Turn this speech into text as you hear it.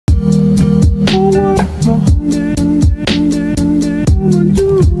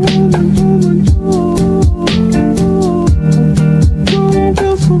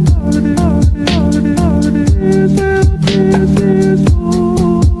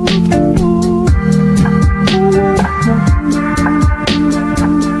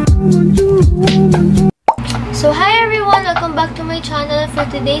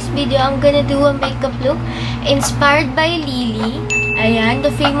today's video, I'm gonna do a makeup look inspired by Lily. Ayan, the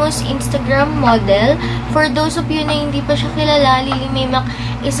famous Instagram model. For those of you na hindi pa siya kilala, Lily Maymac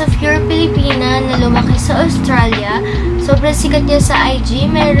is a pure Pilipina na lumaki sa Australia. Sobrang sikat niya sa IG.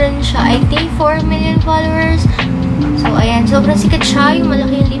 Meron siya, I think, 4 million followers. So, ayan, sobrang sikat siya. Yung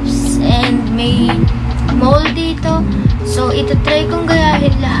malaki yung lips and may mole dito. So, ito-try kong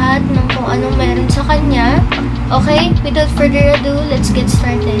gayahin lahat ng kung anong meron sa kanya. Okay, without further ado, let's get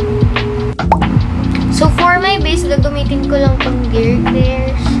started. So, for my base, gagamitin ko lang itong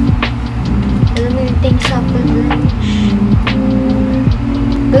klairs. Illuminating supple blemish.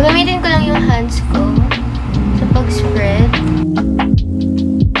 Gagamitin ko lang yung hands ko sa pag-spread.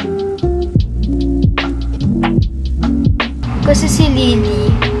 Kasi si Lily,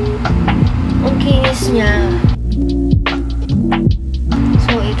 ang kinis niya.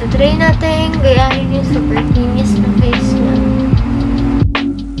 So, ito try natin gayahin yung super kinis na face niya.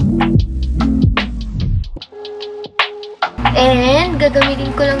 And,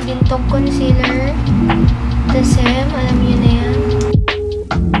 gagamitin ko lang din tong concealer. The saem, alam niyo na yan.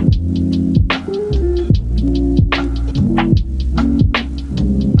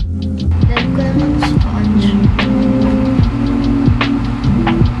 Lagyan ko lang yung sponge.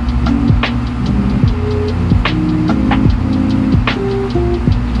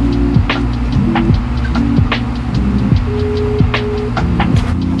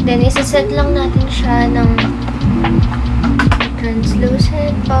 Then, isa-set lang natin siya ng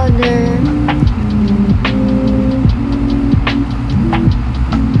translucent powder.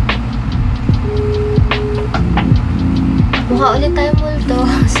 Mukha ulit tayo multo.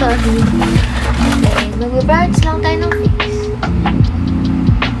 Sorry. Okay, mag-branch lang tayo ng face.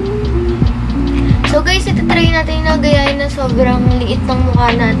 So guys, ito try natin na gayahin na sobrang liit ng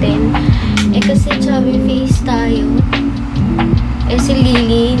mukha natin. Kasi chubby face tayo. Si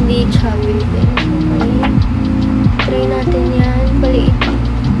Lily, hindi chubby face. Okay. Try natin yan. Paliitin.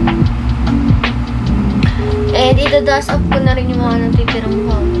 And ida-dust up ko na rin yung mga natitirang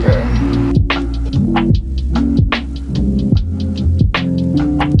powder.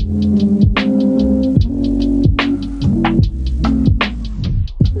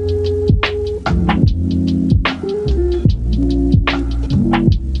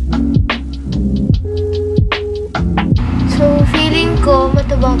 So, feeling ko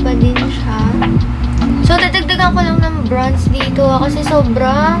mataba pa din siya. So, tatagdagan ko lang ng bronze dito kasi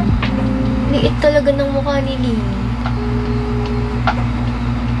sobrang liit talaga ng mukha ni Lily.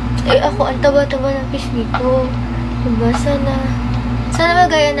 Ako, ang taba-taba ng face dito. Diba? Sana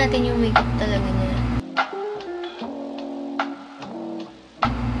magaya natin yung makeup talaga niya.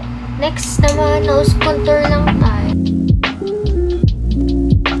 Next naman, nose contour lang tayo.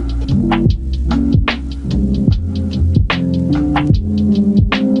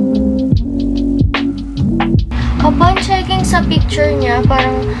 Upon checking sa picture niya,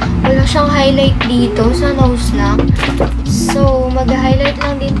 parang wala siyang highlight dito sa nose lang. So, mag-highlight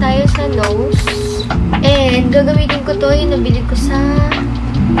lang din tayo sa nose. And, gagamitin ko to yung nabili ko sa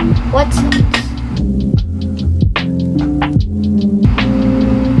Watsons.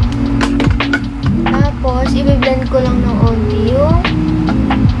 Tapos, i-blend ko lang ng onti yung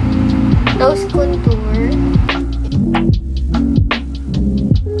nose contour.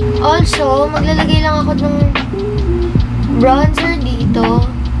 Also, maglalagay lang ako ng bronzer dito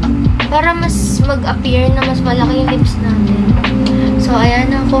para mas mag-appear na mas malaki yung lips natin. So,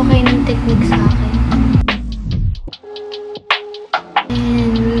 ayan ako kayo ng technique sa akin.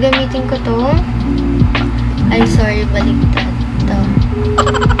 And, gamitin ko to. Ay, sorry, baliktad. Ito.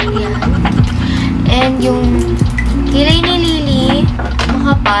 Ayan. And, yung kilay ni Lily,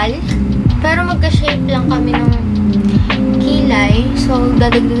 makapal. Pero magka-shape lang kami ng kilay. So,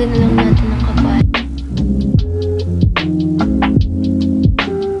 dadagdagan na lang natin ng kapal.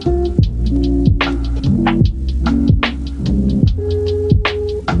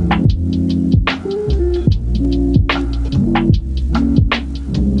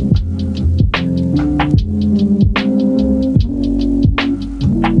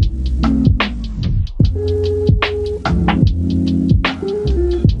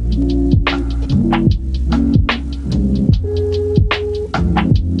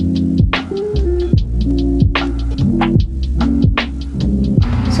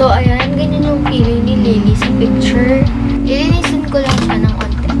 So, ayan, ganyan yung kilay ni Lily sa picture. Ilinisin ko lang siya ng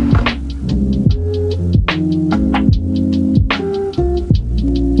konti.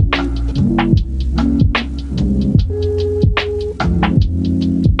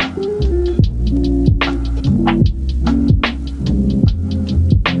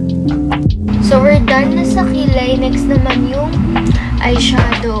 So, we're done na sa kilay. Next naman yung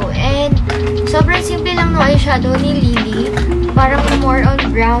eyeshadow.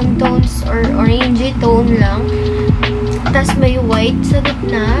 brown tones or orangey tone lang. Tapos may white sa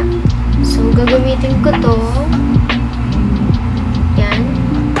gitna. So, gagamitin ko to. Yan.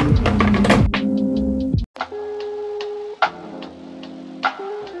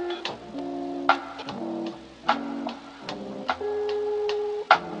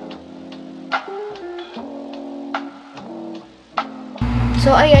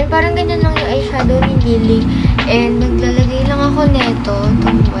 So, ayan. Parang ganyan lang yung eyeshadow ni Lily. And, naglalagay lang ako neto.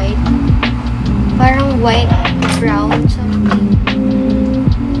 Itong white. Parang white brown something.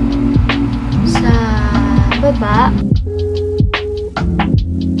 Sa baba.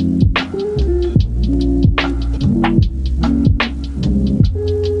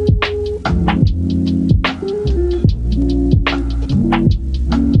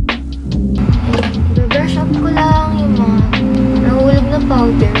 I-brush up ko lang yung mga nahulog na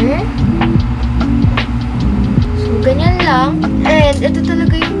powder. So, ganyan lang. And, ito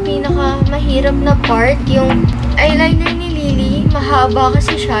talaga yung pinaka-mahirap na part. Yung eyeliner ni Lily, mahaba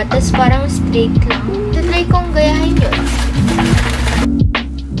kasi siya, tapos parang straight lang. Try kong gayahin yun.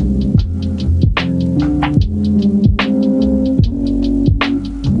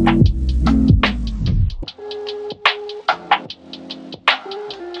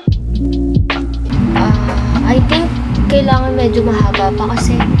 I think kailangan medyo mahaba pa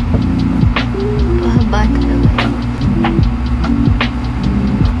kasi mahaba talaga.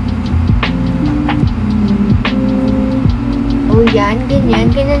 Oh, yan. Ganyan.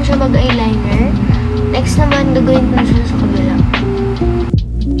 Ganyan siya mag-eyeliner. Next naman, gagawin ko na siya sa kabila.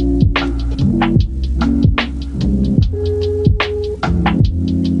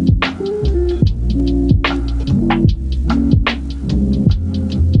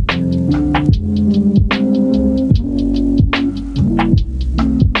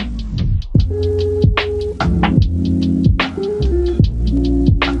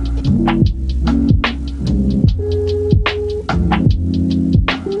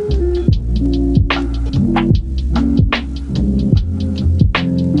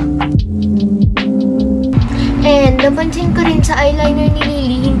 Napansin ko rin sa eyeliner ni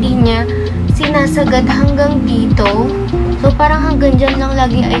Lily, hindi niya sinasagad hanggang dito. So, parang hanggang dyan lang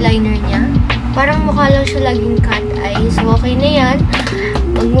lagi eyeliner niya. Parang mukha lang siya laging cat eye. So, okay na yan.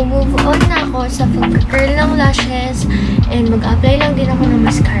 Mag-move on na ako sa pagka-curl ng lashes and mag-apply lang din ako ng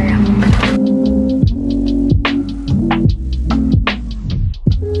mascara.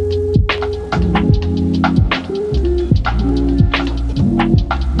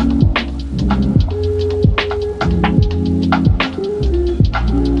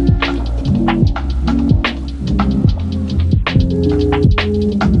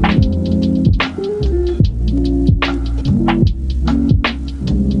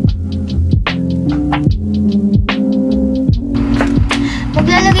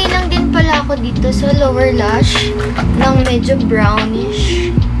 Maglalagay lang din pala ako dito sa lower lash ng medyo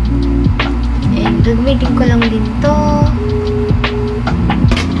brownish. And gagamitin ko lang din to.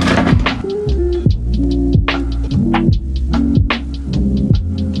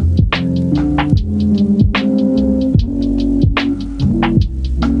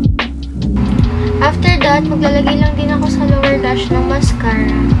 After that, maglalagay lang din ako sa lower lash ng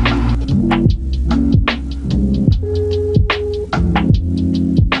mascara.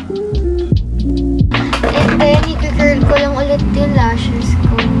 Then, i-curl ko lang ulit yung lashes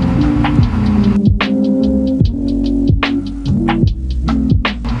ko.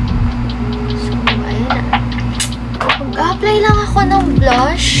 So, ayun na. Mag-apply lang ako ng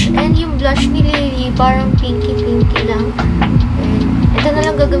blush. And yung blush ni Lily, parang pinky-pinky lang. And, ito na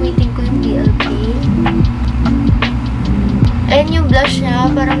lang gagamitin ko yung DLP. And yung blush niya,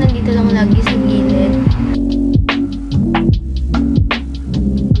 parang nandito lang lagi sa gilid.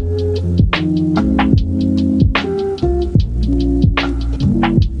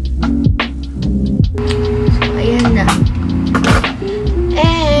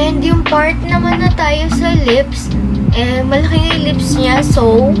 Part naman na tayo sa lips. Malaki nga yung lips niya.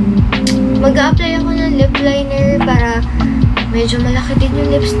 So, mag-a-apply ako ng lip liner para medyo malaki din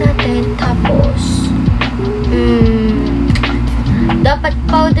yung lips natin. Tapos, dapat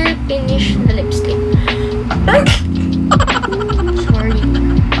powder finish na lipstick. Sorry.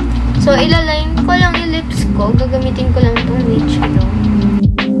 So, ilaline ko lang yung lips ko. Gagamitin ko lang itong nichido.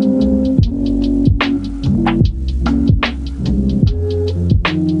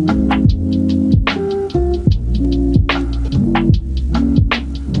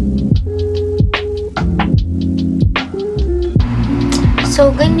 So,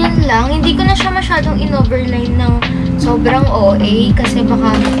 ganyan lang. Hindi ko na siya masyadong in-overline ng sobrang OA kasi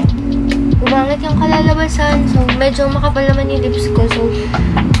baka gumangit yung kalalabasan. So, medyo makapal naman yung lips ko. So,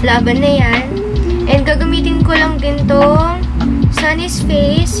 laban na yan. And gagamitin ko lang din tong Sunnies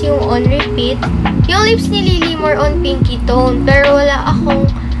Face, yung on repeat. Yung lips ni Lily more on pinky tone, pero wala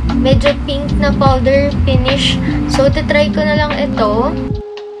akong medyo pink na powder finish. So, tatry ko na lang ito.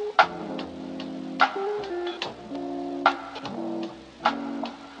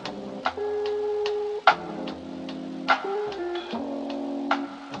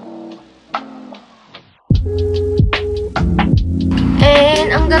 And,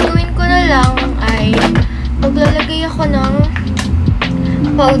 ang gagawin ko na lang ay maglalagay ako ng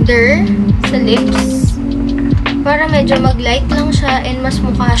powder sa lips para medyo mag-light lang siya and mas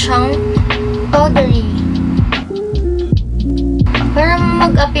mukha siyang powdery. Para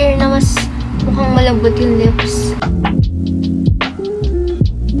mag-appear na mas mukhang malambot yung lips.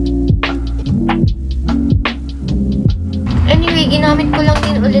 Anyway, ginamit ko lang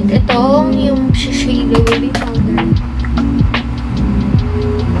din ulit itong yung shiseido baby powder.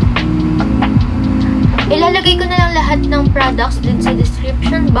 Ilalagay ko na lang lahat ng products din sa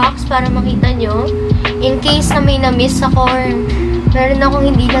description box para makita nyo. In case na may na-miss ako or meron akong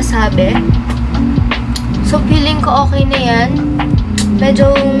hindi nasabi. So, feeling ko okay na yan.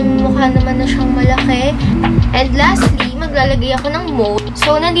 Medyo mukha naman na siyang malaki. And lastly, maglalagay ako ng mold.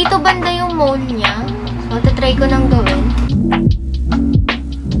 So, nandito banda yung mold niya. So, tatry ko nang gawin.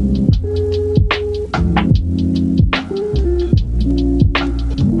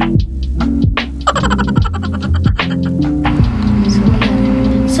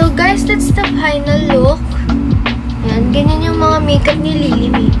 So, guys, that's the final look. Yan, ganyan yung mga makeup ni Lily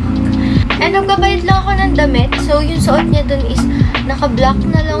Maymac. And nagbabayad lang ako ng damit. So, yung suot niya dun is naka-black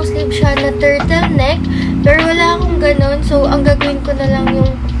na long sleeve siya na turtleneck. Pero wala akong ganun. So, ang gagawin ko na lang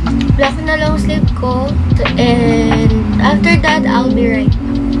yung black na long sleeve ko. And after that, I'll be right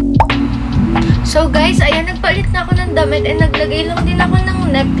back. So, guys, ayan, nagpalit na ako ng damit. And naglagay lang din ako ng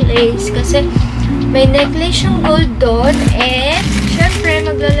necklace. Kasi may necklace yung gold doon. And, syempre,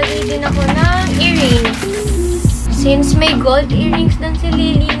 maglalagay din ako ng earrings. Since may gold earrings dun si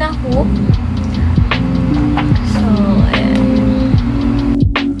Lily na hoop. So, ayan.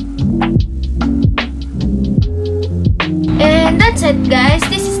 And that's it, guys.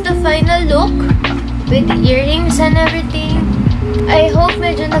 This is the final look with the earrings and everything. I hope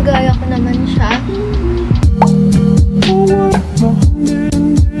medyo nagaya ko naman siya.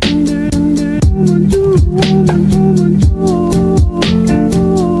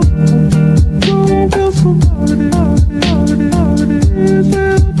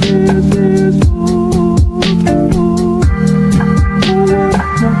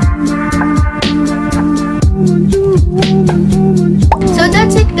 So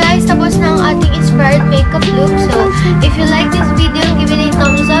that's it, guys. Tapos na ang ating inspired makeup look. So if you like this video, give it a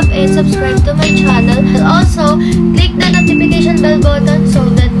thumbs up and subscribe to my channel. And also, click the notification bell button so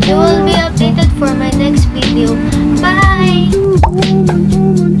that you will be updated for my next video.